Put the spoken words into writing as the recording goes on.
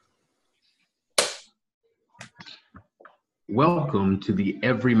Welcome to the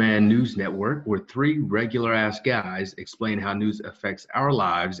Everyman News Network, where three regular-ass guys explain how news affects our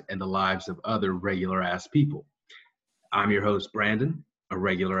lives and the lives of other regular-ass people. I'm your host, Brandon, a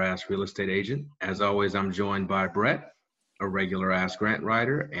regular-ass real estate agent. As always, I'm joined by Brett, a regular-ass grant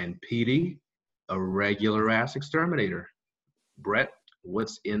writer, and PD, a regular-ass exterminator. Brett,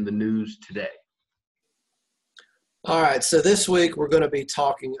 what's in the news today? All right, so this week we're going to be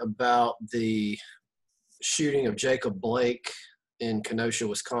talking about the shooting of Jacob Blake in Kenosha,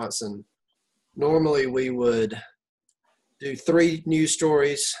 Wisconsin. Normally we would do three news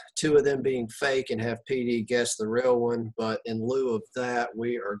stories, two of them being fake, and have PD guess the real one. But in lieu of that,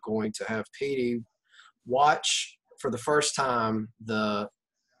 we are going to have PD watch for the first time the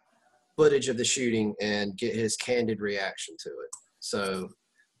footage of the shooting and get his candid reaction to it. So,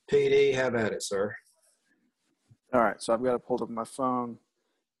 PD, have at it, sir. All right, so I've got it pulled up on my phone,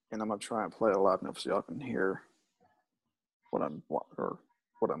 and I'm gonna try and play it loud enough so y'all can hear what I'm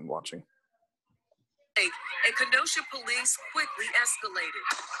watching. And Kenosha police quickly escalated.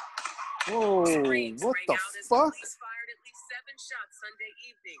 Whoa! Screams What rang the out as fuck? police fired at least 7 shots Sunday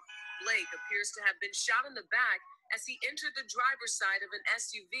evening. Blake appears to have been shot in the back as he entered the driver's side of an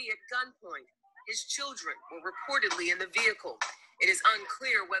SUV at gunpoint. His children were reportedly in the vehicle. It is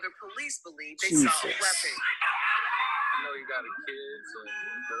unclear whether police believe they saw a weapon. You know, you got a kids and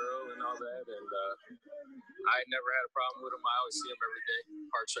a girl and all that, and I never had a problem with him. I always see him every day,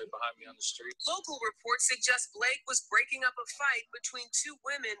 parked right behind me on the street. Local reports suggest Blake was breaking up a fight between two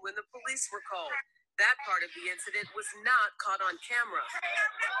women when the police were called. That part of the incident was not caught on camera.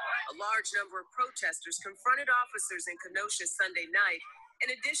 A large number of protesters confronted officers in Kenosha Sunday night.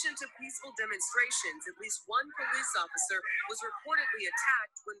 In addition to peaceful demonstrations, at least one police officer was reportedly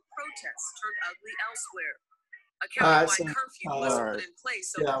attacked when protests turned ugly elsewhere. A countywide curfew was put in place.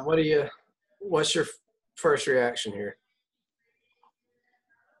 What's your first reaction here?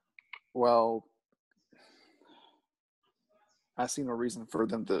 Well, I see no reason for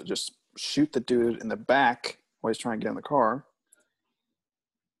them to just shoot the dude in the back while he's trying to get in the car.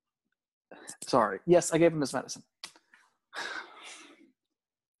 Sorry. Yes, I gave him his medicine.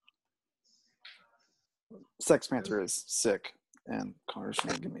 Sex Panther is sick, and Connor's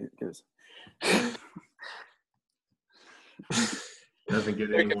trying to give me his. Doesn't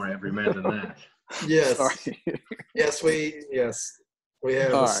get any more everyman than that. Yes. Sorry. Yes, we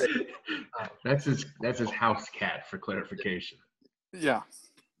have. All right. That's his house cat, for clarification. Yeah.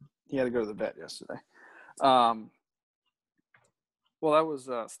 He had to go to the vet yesterday. Well, that was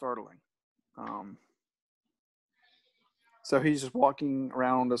startling. So he's just walking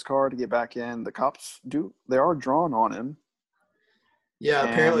around his car to get back in. The cops they are drawn on him. Yeah,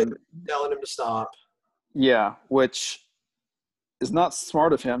 apparently telling him to stop. Yeah, which is not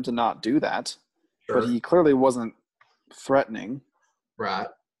smart of him to not do that. Sure. But he clearly wasn't threatening. Right.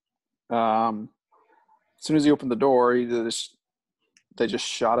 As soon as he opened the door, they just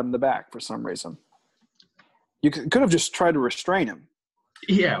shot him in the back for some reason. You could have just tried to restrain him.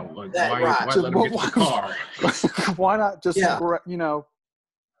 Yeah, like, why let him get to the car? Why not just, throw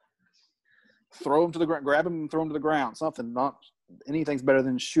him to the ground, grab him and throw him to the ground? Something. Not anything's better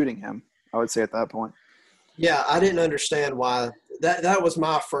than shooting him, I would say at that point. Yeah, I didn't understand why. That was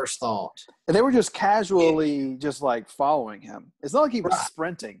my first thought. And they were just casually just like following him. It's not like he was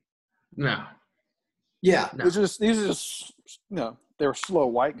sprinting. No. Yeah. No. These are just, they were slow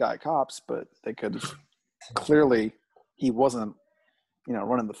white guy cops, but they could have clearly, he wasn't,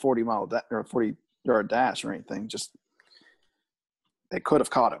 running the 40-yard dash or anything. Just, they could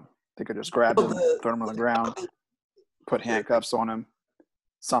have caught him. They could just grab him, throw him on the ground, put handcuffs on him,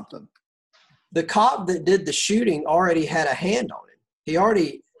 something. The cop that did the shooting already had a hand on him. He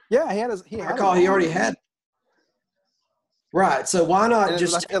already. Yeah, he already had. Right. So why not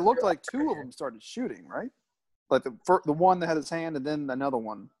it looked like two of them started shooting, right? Like the one that had his hand, and then another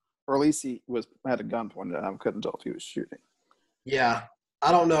one, or at least he had a gun pointed at him. I couldn't tell if he was shooting. Yeah,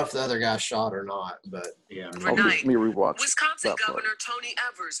 I don't know if the other guy shot or not, but yeah. Let me rewatch. Wisconsin Governor Tony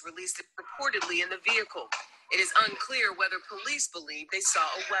Evers released it reportedly in the vehicle. It is unclear whether police believe they saw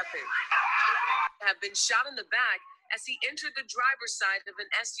a weapon. Have been shot in the back as he entered the driver's side of an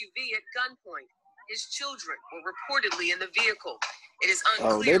SUV at gunpoint. His children were reportedly in the vehicle. It is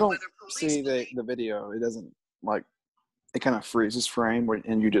unclear whether police see the video. It doesn't it kind of freezes frame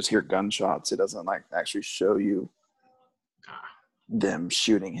and you just hear gunshots. It doesn't actually show you them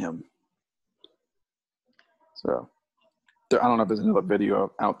shooting him. So I don't know if there's another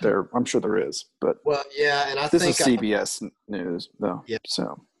video out there. I'm sure there is, but and this is CBS News though. Yeah.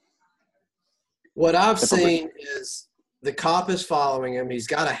 So what I've seen is the cop is following him. He's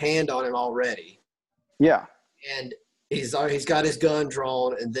got a hand on him already. Yeah. And He's got his gun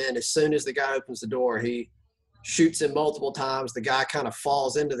drawn, and then as soon as the guy opens the door, he shoots him multiple times. The guy kind of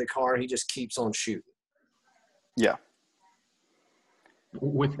falls into the car, and he just keeps on shooting. Yeah.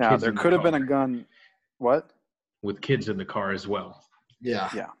 With Now, kids there in the could have been car. a gun. What? With kids in the car as well. Yeah.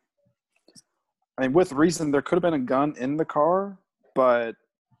 Yeah. I mean, with reason, there could have been a gun in the car, but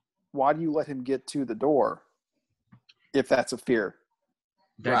why do you let him get to the door if that's a fear?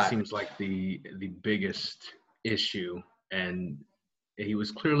 That Right. seems like the biggest issue, and he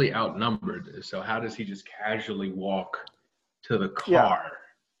was clearly outnumbered. So how does he just casually walk to the car? Yeah.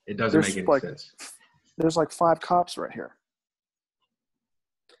 It doesn't There's make any like- sense. There's like 5 cops right here.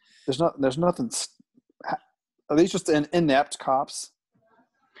 There's nothing. Are these just inept cops?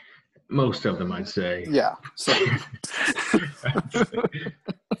 Most of them, I'd say. Yeah. So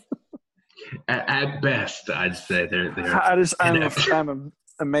At best, I'd say they're I'm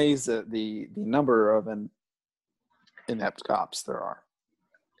amazed at the number of inept cops there are.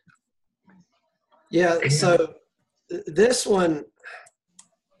 Yeah, so this one,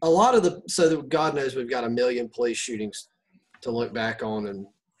 a lot of God knows we've got a million police shootings to look back on and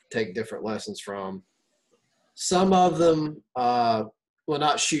take different lessons from. Some of them, well,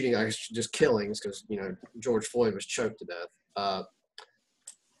 not shooting, I guess just killings, because, George Floyd was choked to death.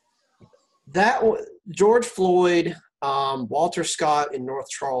 George Floyd, Walter Scott in North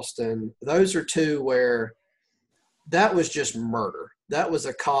Charleston, those are two where that was just murder. That was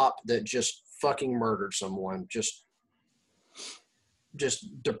a cop that just fucking murdered someone, just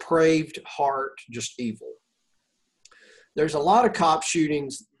depraved heart, just evil. There's a lot of cop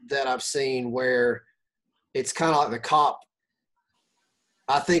shootings that I've seen where it's kind of like the cop,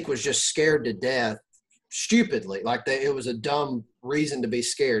 I think, was just scared to death stupidly. Like it was a dumb reason to be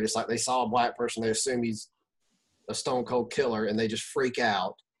scared. It's like they saw a black person, they assume he's a stone cold killer, and they just freak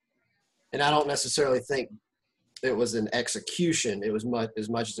out. And I don't necessarily think it was an execution. It was as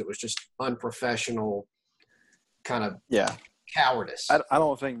much as it was just unprofessional kind of cowardice. I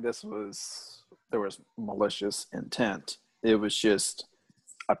don't think there was malicious intent. It was just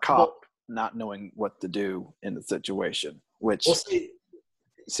a cop not knowing what to do in the situation, which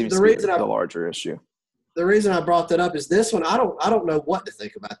seems to be the larger issue. The reason I brought that up is this one. I don't know what to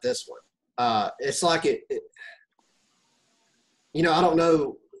think about this one. It's like I don't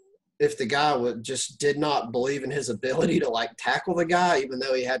know if the guy did not believe in his ability to tackle the guy, even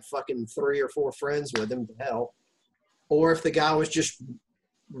though he had fucking 3 or 4 friends with him to help, or if the guy was just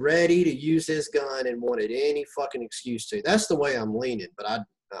ready to use his gun and wanted any fucking excuse to. That's the way I'm leaning, but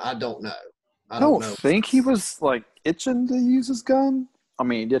I don't know. I don't think he was itching to use his gun. I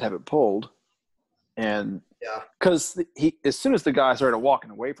mean, he did have it pulled, and because as soon as the guy started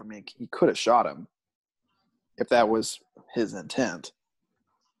walking away from me, he could have shot him if that was his intent.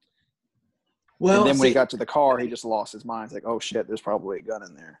 Well, and then when he got to the car, he just lost his mind. It's like, oh shit, there's probably a gun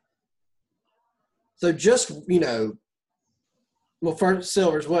in there. So just well, first,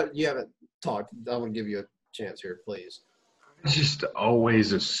 Silvers, what you haven't talked. I want to give you a chance here, please. I just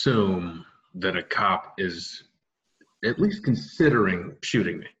always assume that a cop is at least considering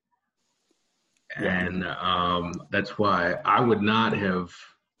shooting me. And that's why I would not have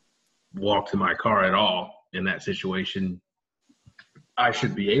walked to my car at all in that situation. I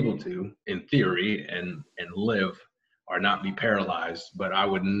should be able to, in theory, and live or not be paralyzed, but I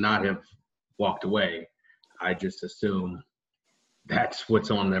would not have walked away. I just assume that's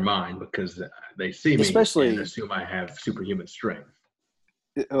what's on their mind because they see me and assume I have superhuman strength.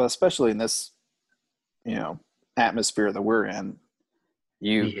 Especially in this, atmosphere that we're in.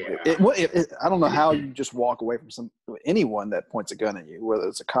 I don't know how you just walk away from anyone that points a gun at you, whether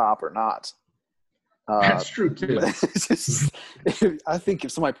it's a cop or not. That's true too. I think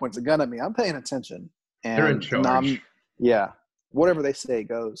if somebody points a gun at me, I'm paying attention. And they're in charge. Whatever they say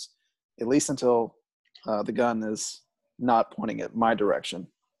goes, at least until the gun is not pointing at my direction.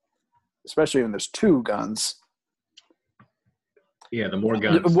 Especially when there's 2 guns. Yeah, the more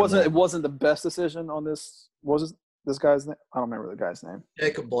guns. It wasn't the best decision on this. Was this guy's name? I don't remember the guy's name.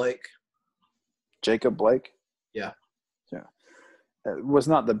 Jacob Blake. Jacob Blake? Yeah. Yeah. It was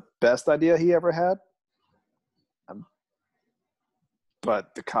not the best idea he ever had.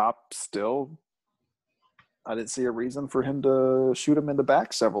 But the cop still, I didn't see a reason for him to shoot him in the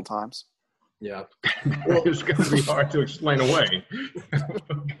back several times. Yeah. It's going to be hard to explain away.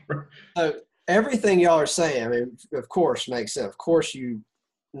 So everything y'all are saying, I mean, of course, makes sense. Of course, you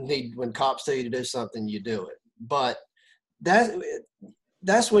need, when cops tell you to do something, you do it. But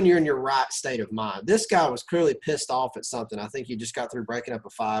that's when you're in your right state of mind. This guy was clearly pissed off at something. I think he just got through breaking up a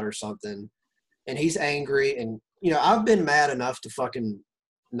fight or something, and he's angry. And I've been mad enough to fucking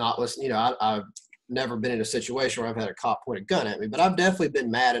not listen. I never been in a situation where I've had a cop point a gun at me, but I've definitely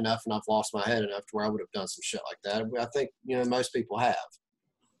been mad enough and I've lost my head enough to where I would have done some shit like that. I think, most people have.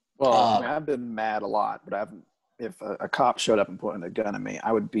 Well, I mean, I've been mad a lot, but if a cop showed up and pointed a gun at me,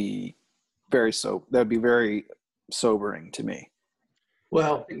 I would be that would be very sobering to me.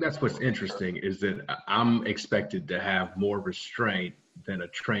 Well, I think that's what's interesting is that I'm expected to have more restraint than a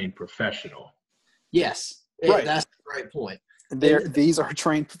trained professional. yes, Right. That's a great point. These are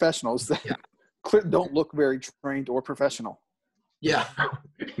trained professionals that don't look very trained or professional. Yeah.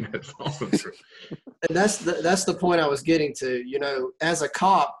 That's also true. And that's the point I was getting to. As a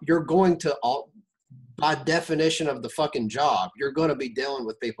cop, you're going to, by definition of the fucking job, you're going to be dealing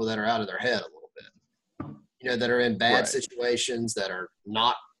with people that are out of their head a little bit, that are in bad situations, that are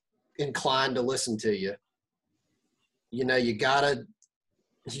not inclined to listen to you. You gotta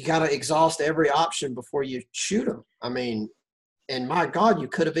exhaust every option before you shoot them. I mean, and my God, you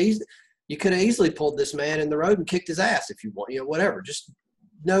could have easily pulled this man in the road and kicked his ass if you want, whatever. Just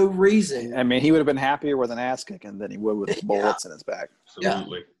no reason. I mean, he would have been happier with an ass kicking than he would with bullets in his back.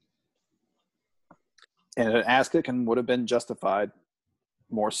 Absolutely. And an ass kicking would have been justified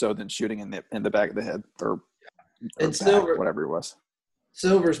more so than shooting in the back of the head or and back, Silver, whatever it was.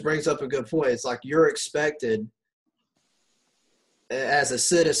 Silvers brings up a good point. It's like you're expected as a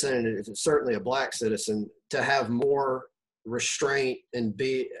citizen, and certainly a black citizen, to have more restraint and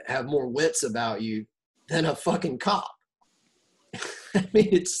have more wits about you than a fucking cop. I mean,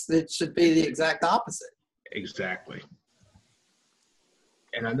 it should be the exact opposite. Exactly.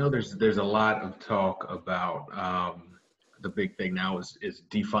 And I know there's a lot of talk about the big thing now is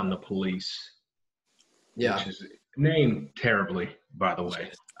defund the police. Yeah. Which is named terribly, by the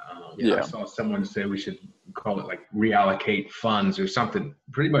way. I saw someone say we should call it like reallocate funds or something,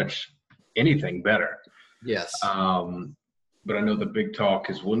 pretty much anything better. Yes. But I know the big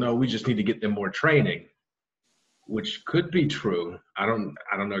talk is, well, no, we just need to get them more training, which could be true. I don't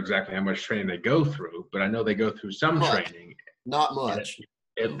know exactly how much training they go through, but I know they go through some training. Not much.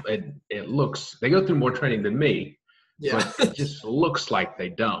 It looks, they go through more training than me, but it just looks like they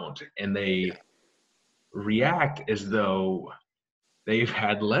don't. And they react as though they've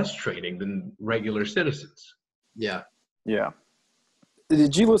had less training than regular citizens. Yeah. Yeah.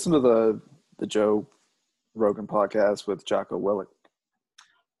 Did you listen to the Joe Rogan podcast with Jocko Willink?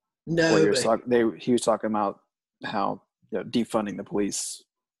 No. He was talking about how defunding the police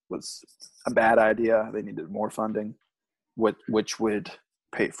was a bad idea. They needed more funding, which would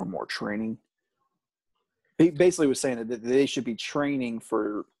pay for more training. He basically was saying that they should be training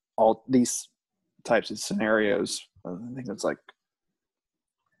for all these types of scenarios. I think it's like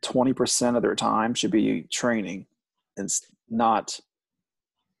 20% of their time should be training and not,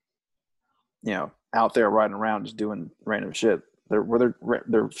 out there riding around just doing random shit. They're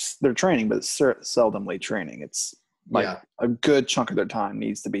training, but it's seldomly training. It's like a good chunk of their time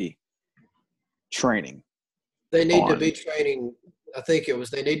needs to be training. They need to be training. I think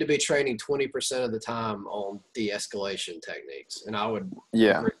they need to be training 20% of the time on de-escalation techniques. And I would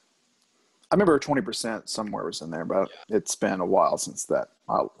agree. I remember 20% somewhere was in there, but it's been a while since that.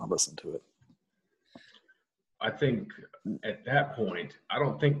 I listened to it. I think at that point, I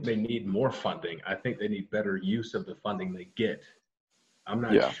don't think they need more funding. I think they need better use of the funding they get. I'm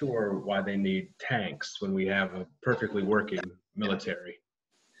not sure why they need tanks when we have a perfectly working military.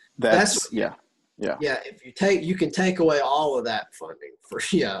 That's Yeah, if you can take away all of that funding for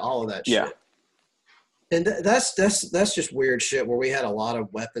all of that shit. Yeah. And that's just weird shit where we had a lot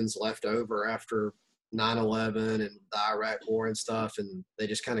of weapons left over after 9/11 and the Iraq War and stuff, and they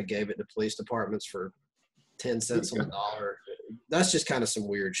just kind of gave it to police departments for 10 cents on the dollar. That's just kind of some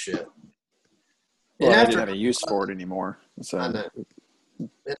weird shit. Well, I didn't have a use for it anymore. So. I know.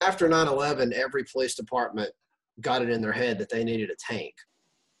 And after 9/11, every police department got it in their head that they needed a tank.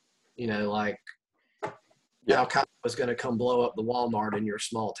 Al Qaeda was going to come blow up the Walmart in your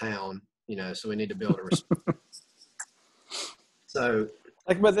small town. So we need to be able to respond. So,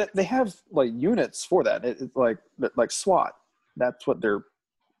 but they have like units for that. It's like SWAT. That's what they're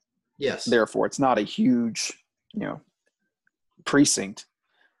there for. It's not a huge, precinct.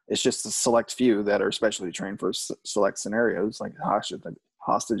 It's just a select few that are specially trained for select scenarios, like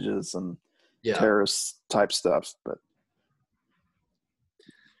hostages and terrorist type stuff. But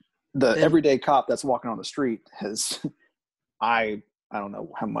the everyday cop that's walking on the street has, I don't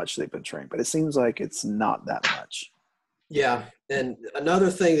know how much they've been trained, but it seems like it's not that much. Yeah. And another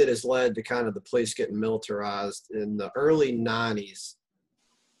thing that has led to kind of the police getting militarized in the early 90s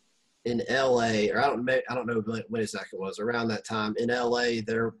in LA, or I don't know when exactly it was, around that time in LA,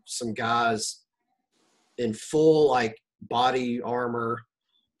 there were some guys in full like body armor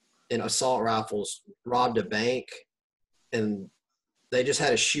in assault rifles robbed a bank, and they just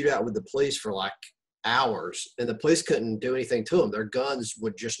had a shootout with the police for like hours, and the police couldn't do anything to them. Their guns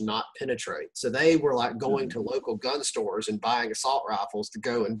would just not penetrate. So they were like going to local gun stores and buying assault rifles to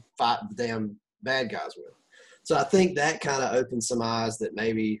go and fight the damn bad guys with. So I think that kind of opened some eyes that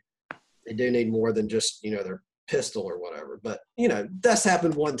maybe they do need more than just, their pistol or whatever. But, that's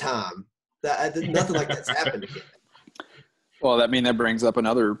happened one time. Nothing like that's happened again. Well, that brings up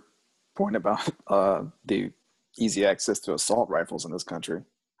another point about the easy access to assault rifles in this country.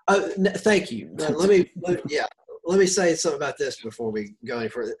 Thank you. Let me say something about this before we go any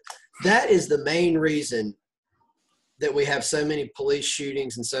further. That is the main reason that we have so many police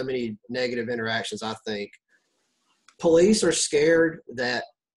shootings and so many negative interactions, I think. Police are scared that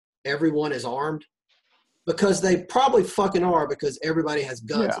everyone is armed because they probably fucking are, because everybody has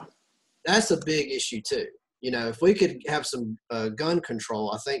guns. Yeah. That's a big issue too. If we could have some gun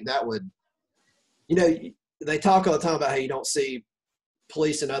control, I think that would, they talk all the time about how you don't see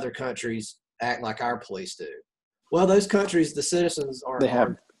police in other countries act like our police do. Well, those countries, the citizens aren't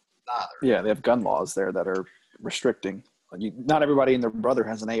armed either. Yeah, they have gun laws there that are restricting. Not everybody and their brother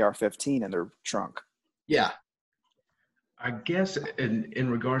has an AR-15 in their trunk. Yeah. I guess in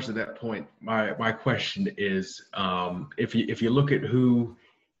regards to that point, my question is, if you look at who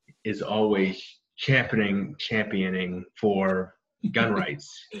is always championing for gun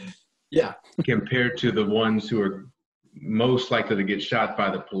rights, yeah, compared to the ones who are most likely to get shot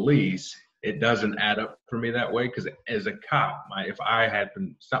by the police, it doesn't add up for me that way. Because as a cop, if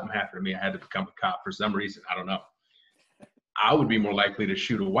something happened to me, I had to become a cop for some reason, I don't know, I would be more likely to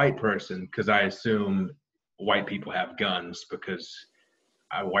shoot a white person, because I assume white people have guns, because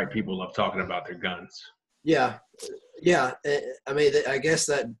white people love talking about their guns. Yeah. I guess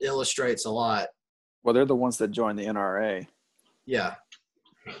that illustrates a lot. Well, they're the ones that joined the NRA. Yeah.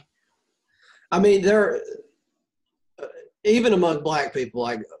 They're even among black people,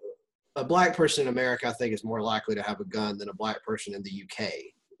 like a black person in America, I think is more likely to have a gun than a black person in the UK.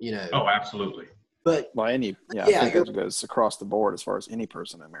 Oh, absolutely. But I think it goes across the board as far as any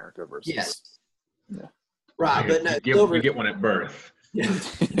person in America versus. Yes. Yeah. Right, but no, you get one at birth. Yeah.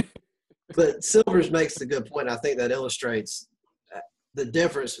 But Silvers makes a good point. I think that illustrates the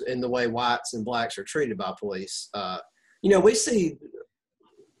difference in the way whites and blacks are treated by police. We see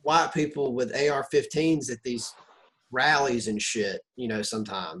white people with AR-15s at these rallies and shit.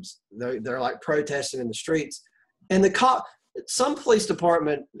 Sometimes they're like protesting in the streets, and some police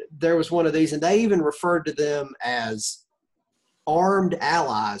department, there was one of these, and they even referred to them as armed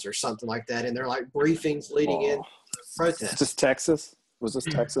allies or something like that, and they're like briefings leading in protests. Is this Texas? Was this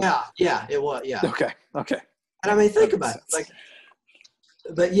Texas? Yeah, it was. Yeah. Okay. And think about it.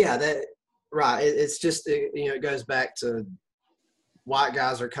 But yeah, right. It's just it goes back to white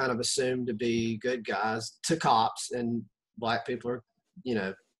guys are kind of assumed to be good guys to cops, and black people are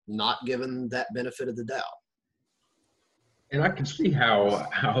not given that benefit of the doubt. And I can see how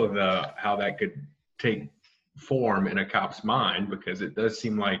that could take form in a cop's mind, because it does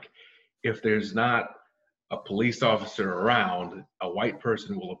seem like if there's not a police officer around, a white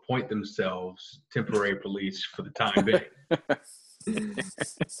person will appoint themselves temporary police for the time being.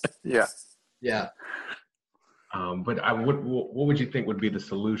 Yeah. But what would you think would be the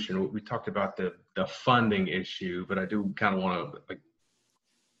solution? We talked about the funding issue, but I do kind of want to,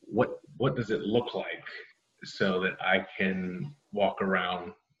 what does it look like so that I can walk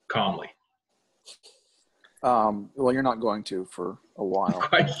around calmly? Well, you're not going to for a while.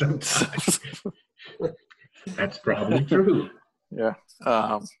 Quite some time. That's probably true. Yeah.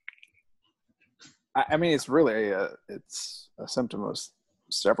 It's really it's a symptom of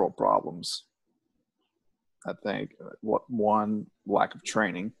several problems. I think one, lack of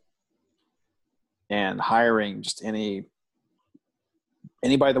training, and hiring just anybody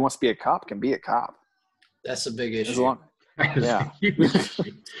that wants to be a cop can be a cop. That's a big issue.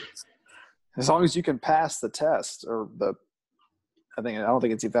 As long as you can pass the test, or I don't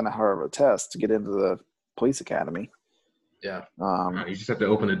think it's even that hard of a test to get into the police academy. Yeah. You just have to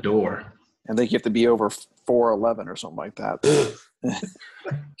open the door. I think you have to be over 4'11" or something like that.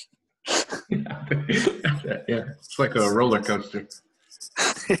 Yeah, it's like a roller coaster.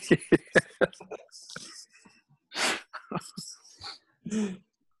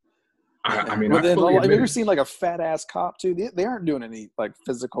 Have you ever seen like a fat ass cop too? They aren't doing any like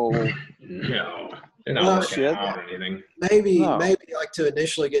physical. No, they're not working out or anything. Maybe like to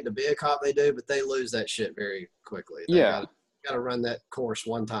initially get to be a cop they do, but they lose that shit very quickly. They got to run that course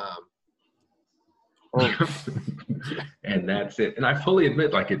one time. And that's it. And I fully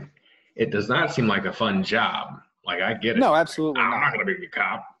admit, like it does not seem like a fun job. Like I get it. No, absolutely I'm not not going to be a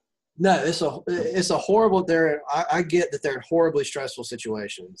cop. No, it's a horrible. I get that they're in horribly stressful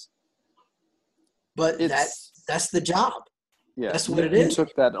situations, but that's the job. Yeah, That's what it you is.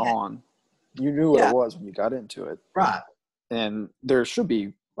 took that on. You knew what it was when you got into it, Right? and there should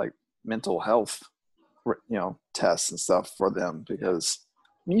be like mental health, tests and stuff for them, because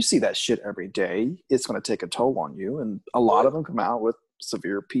when you see that shit every day, it's going to take a toll on you, and a lot of them come out with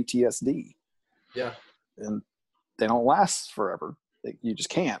severe PTSD. Yeah, and they don't last forever. You just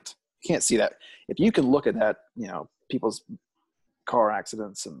can't. You can't see that. If you can look at that, people's car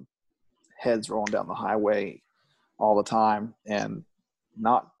accidents and heads rolling down the highway all the time and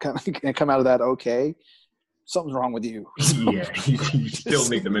not come out of that okay, something's wrong with you. Yeah, you still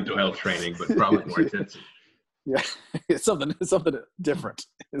need the mental health training, but probably more intensive. Yeah, it's something different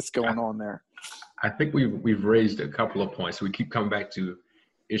is going on there. I think we've raised a couple of points. We keep coming back to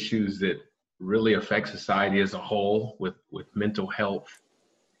issues that really affect society as a whole with mental health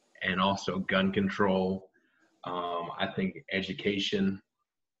and also gun control. I think education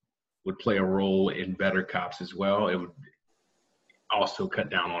would play a role in better cops as well. It would also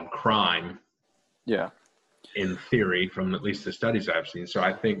cut down on crime. Yeah. In theory, from at least the studies I've seen. So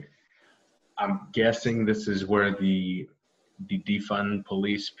I'm guessing this is where the defund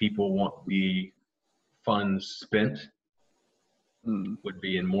police people want the funds spent, would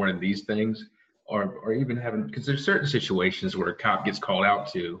be in more in these things, or even having, because there's certain situations where a cop gets called out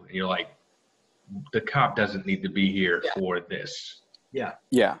to, and you're like, the cop doesn't need to be here for this. Yeah.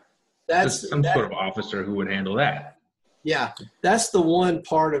 That's some sort of officer who would handle that. Yeah, that's the one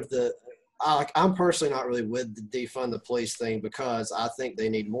part of the. I'm personally not really with the defund the police thing, because I think they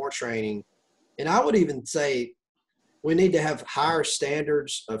need more training, and I would even say we need to have higher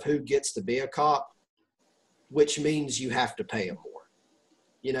standards of who gets to be a cop, which means you have to pay them more.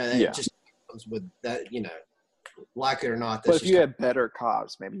 It just comes with that. Like it or not. But if you have better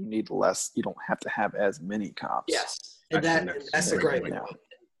cops, maybe you need less. You don't have to have as many cops. Yes, and that's a great point.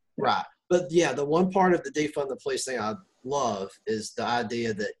 Right. But yeah, the one part of the defund the police thing I love is the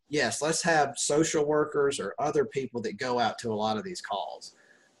idea that, yes, let's have social workers or other people that go out to a lot of these calls.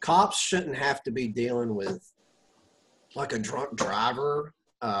 Cops shouldn't have to be dealing with like a drunk driver,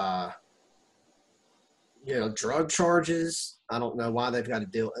 drug charges. I don't know why they've got to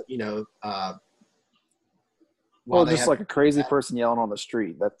deal, just like a crazy person yelling on the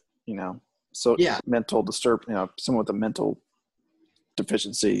street that, mental someone with a mental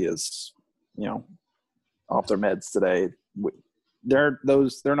deficiency is, off their meds today. They're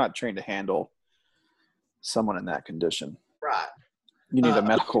not trained to handle someone in that condition. Right. You need a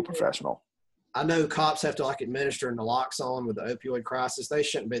medical professional. I know cops have to administer naloxone with the opioid crisis. They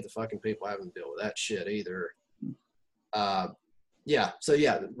shouldn't be the fucking people having to deal with that shit either. Right.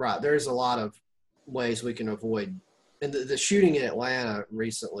 There's a lot of ways we can avoid. And the shooting in Atlanta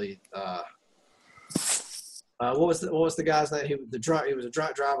recently, what was the guy's name? He was a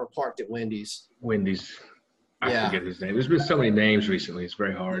drunk driver parked at Wendy's. I forget his name. There's been so many names recently. It's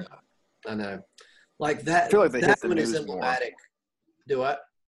very hard. Yeah, I know. Like that. I feel like they hit the news emblematic. More. Do what?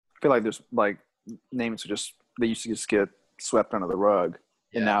 I feel like there's names they used to just get swept under the rug,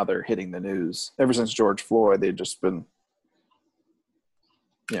 and now they're hitting the news. Ever since George Floyd, they've just been,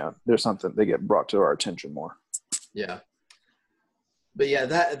 there's something, they get brought to our attention more. Yeah. But yeah,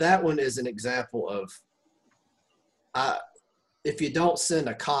 that one is an example of, if you don't send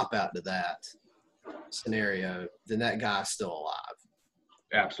a cop out to that scenario, then that guy's still alive.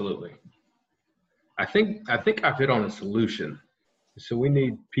 Absolutely. I think I've hit on a solution. So we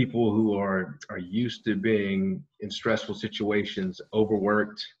need people who are used to being in stressful situations,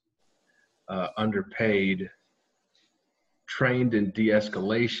 overworked, underpaid, trained in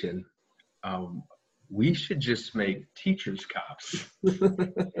de-escalation. We should just make teachers cops.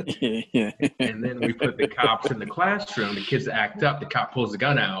 And then we put the cops in the classroom. The kids act up. The cop pulls the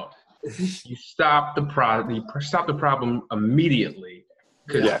gun out. You stop the problem. You stop the problem immediately.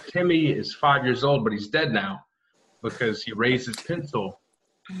 Because Timmy is 5 years old, but he's dead now because he raised his pencil.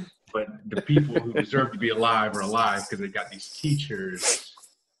 But the people who deserve to be alive are alive because they got these teachers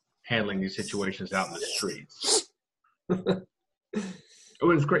handling these situations out in the streets.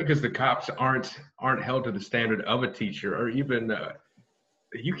 Oh, it's great because the cops aren't held to the standard of a teacher, or even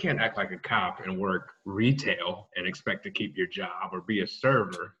you can't act like a cop and work retail and expect to keep your job or be a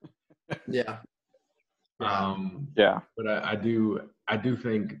server. Yeah. But I do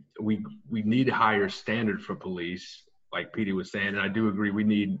think we need a higher standard for police, like Petey was saying, and I do agree we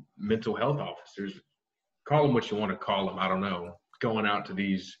need mental health officers. Call them what you want to call them. I don't know. Going out to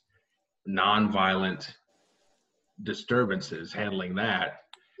these nonviolent disturbances, handling that.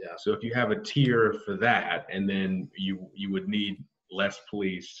 Yeah. So if you have a tier for that, and then you would need less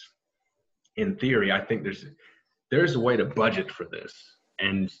police in theory, I think there's a way to budget for this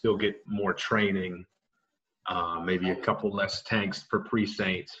and still get more training, maybe a couple less tanks per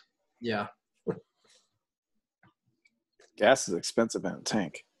precinct. Yeah. Gas is expensive in a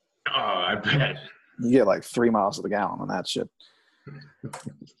tank. Oh, I bet. You get like 3 miles to the gallon on that shit.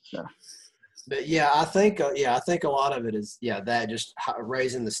 Yeah. But yeah, I think a lot of it is that just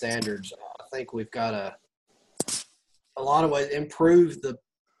raising the standards. I think we've got to a lot of ways improve the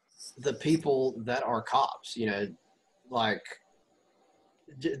people that are cops. You know, like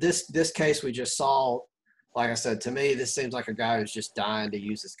this case we just saw. Like I said, to me, this seems like a guy who's just dying to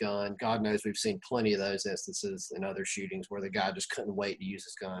use his gun. God knows we've seen plenty of those instances in other shootings where the guy just couldn't wait to use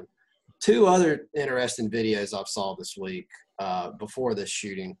his gun. 2 other interesting videos I've saw this week before this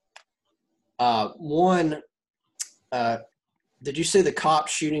shooting. One, did you see the cop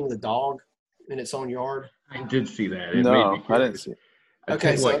shooting the dog in its own yard? I did see that. No, I didn't see it.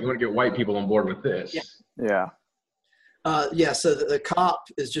 Okay, so you want to get white people on board with this? Yeah. So the cop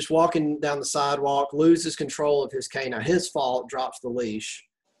is just walking down the sidewalk, loses control of his canine. His fault, drops the leash.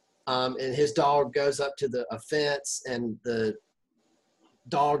 And his dog goes up to a fence, and the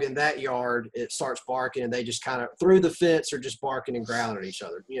dog in that yard, it starts barking, and they just kind of, through the fence, are just barking and growling at each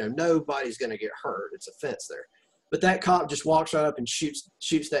other. You know, nobody's going to get hurt. It's a fence there. But that cop just walks right up and shoots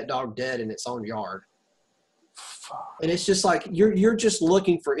that dog dead in its own yard. And it's just like, you're just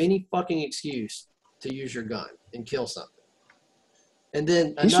looking for any fucking excuse to use your gun and kill something. And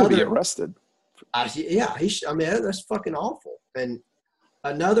then he should be arrested. That's fucking awful. And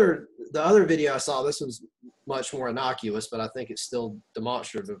the other video I saw, this was much more innocuous, but I think it's still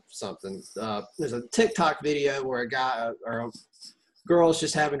demonstrative of something. There's a TikTok video where a guy or a girl's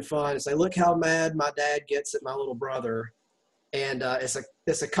just having fun and say, "Look how mad my dad gets at my little brother." And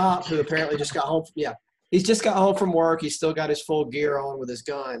it's a cop who apparently just got home. He's just got home from work. He's still got his full gear on with his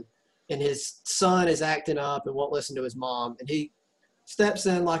gun. And his son is acting up and won't listen to his mom. And he steps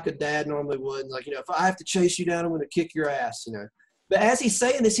in like a dad normally would. Like, you know, if I have to chase you down, I'm going to kick your ass, you know. But as he's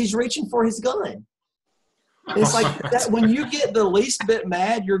saying this, he's reaching for his gun. And it's like that, when you get the least bit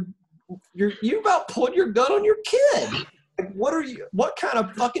mad, you're about pulling your gun on your kid. Like, what kind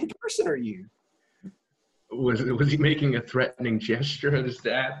of fucking person are you? Was he making a threatening gesture at his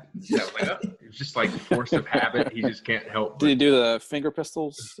dad? It was just like force of habit. He just can't help. Did he do the finger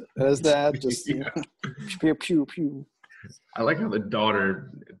pistols at his dad? Just pew, pew, pew. I like how the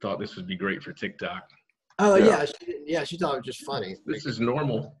daughter thought this would be great for TikTok. Oh, yeah. She thought it was just funny. This is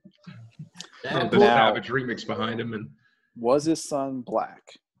normal. Dad, There's Savage remix behind him. And was his son black?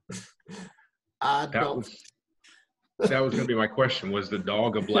 that was going to be my question. Was the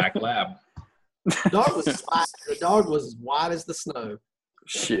dog a black lab? The dog was as white as the snow.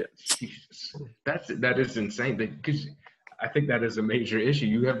 Shit. Jesus. That is insane. Because I think that is a major issue.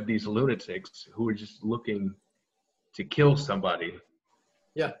 You have these lunatics who are just looking to kill somebody.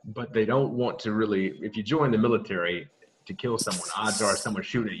 Yeah. But they don't want to really, if you join the military to kill someone, odds are someone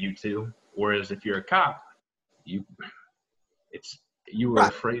shoot at you too. Whereas if you're a cop, you were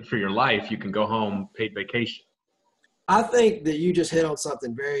afraid for your life, you can go home, paid vacation. I think that you just hit on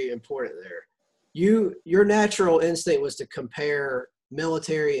something very important there. Your natural instinct was to compare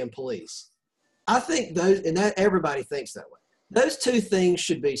military and police. I think that everybody thinks that way. Those two things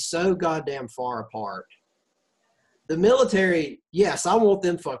should be so goddamn far apart. The military, yes, I want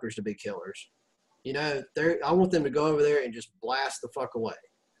them fuckers to be killers. You know, I want them to go over there and just blast the fuck away.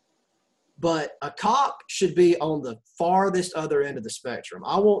 But a cop should be on the farthest other end of the spectrum.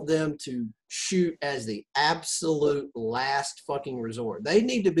 I want them to shoot as the absolute last fucking resort. They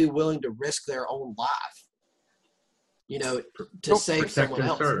need to be willing to risk their own life, you know, to save someone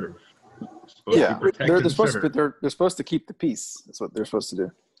else. Yeah, they're supposed to keep the peace. That's what they're supposed to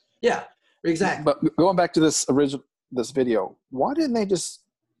do. Yeah, exactly. But going back to this video, why didn't they just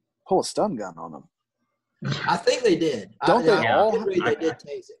pull a stun gun on them? I think they did. Don't they all? They did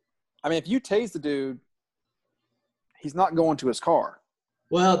tase it. I mean, if you tase the dude, he's not going to his car.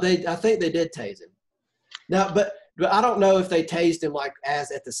 Well, I think they did tase him. Now, but I don't know if they tased him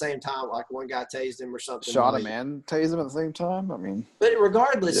at the same time, like one guy tased him or something. Shot him and tased him at the same time. I mean, but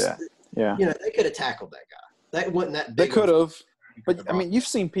regardless, yeah, you know, they could have tackled that guy. That wasn't that big. They could have, but I mean, you've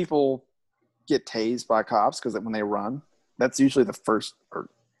seen people get tased by cops because when they run, that's usually the first.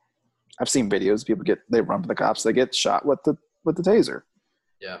 Or I've seen videos. People they run for the cops. They get shot with the taser.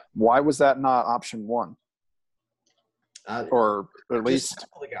 Yeah. Why was that not option one? Or at least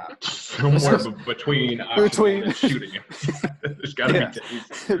somewhere between and shooting him. There's got to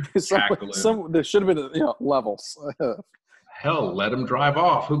be tackling. There should have been levels. Hell, let him drive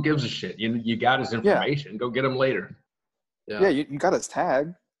off. Who gives a shit? You got his information. Go get him later. Yeah, you got his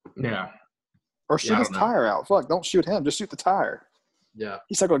tag. Yeah. Or shoot his tire out. Fuck, don't shoot him. Just shoot the tire. Yeah.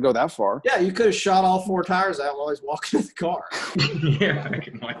 He's not going to go that far. Yeah, you could have shot all 4 tires out while he's walking to the car. Yeah,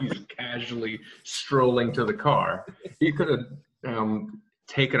 while he's casually strolling to the car. He could have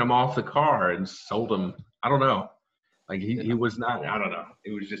taken him off the car and sold him. I don't know. Like, he was not, I don't know.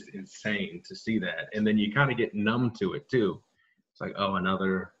 It was just insane to see that. And then you kind of get numb to it, too. It's like, oh,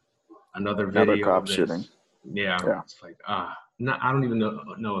 another video cop of this. shooting. Yeah. It's like, I don't even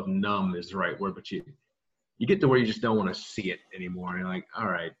know if numb is the right word, but you get to where you just don't want to see it anymore. You're like, all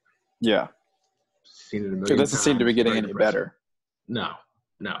right. Yeah. Seen it a million It doesn't seem to be getting Very any depressing. better. No.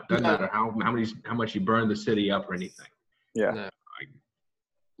 Doesn't matter how much you burn the city up or anything. Yeah. No.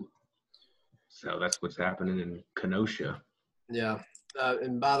 So that's what's happening in Kenosha. Yeah.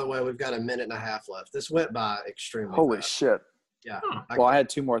 And by the way, we've got a minute and a half left. This went by extremely Holy fast. shit. Yeah. Well, I had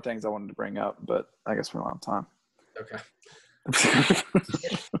 2 more things I wanted to bring up, but I guess we don't have time. Okay.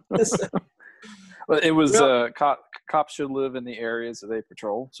 Well, it was cops should live in the areas that they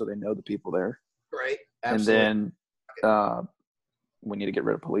patrol, so they know the people there. Great. Absolutely. And then we need to get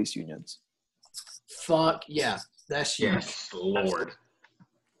rid of police unions. Fuck yeah. That's huge. Yes, Lord.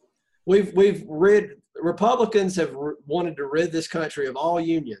 Republicans have wanted to rid this country of all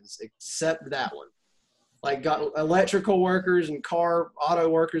unions except that one. Like, got electrical workers and auto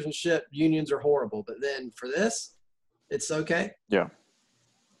workers and shit. Unions are horrible, but then for this, it's okay. Yeah.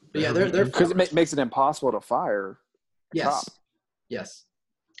 But yeah, they're because it makes it impossible to fire. Yes. Yes.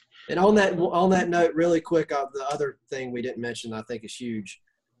 And on that note, really quick, the other thing we didn't mention, I think is huge.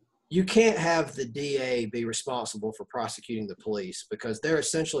 You can't have the DA be responsible for prosecuting the police because they're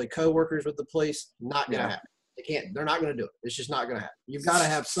essentially co-workers with the police. Not going to happen. They can't. They're not going to do it. It's just not going to happen. You've got to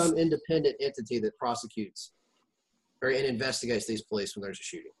have some independent entity that prosecutes and investigates these police when there's a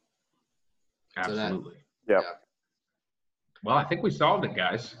shooting. Absolutely. Yeah. Well, I think we solved it,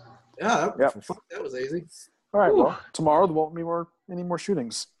 guys. Yeah. Yep. Fuck, that was easy. All right. Well, tomorrow there won't be any more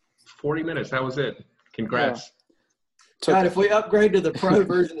shootings. 40 minutes. That was it. Congrats. God, if we upgrade to the pro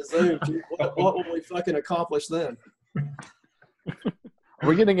version of Zoom, what will we fucking accomplish then? Are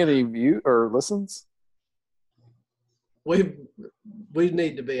we getting any view or listens? We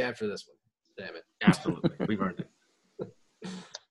need to be after this one. Damn it. Absolutely. We've earned it.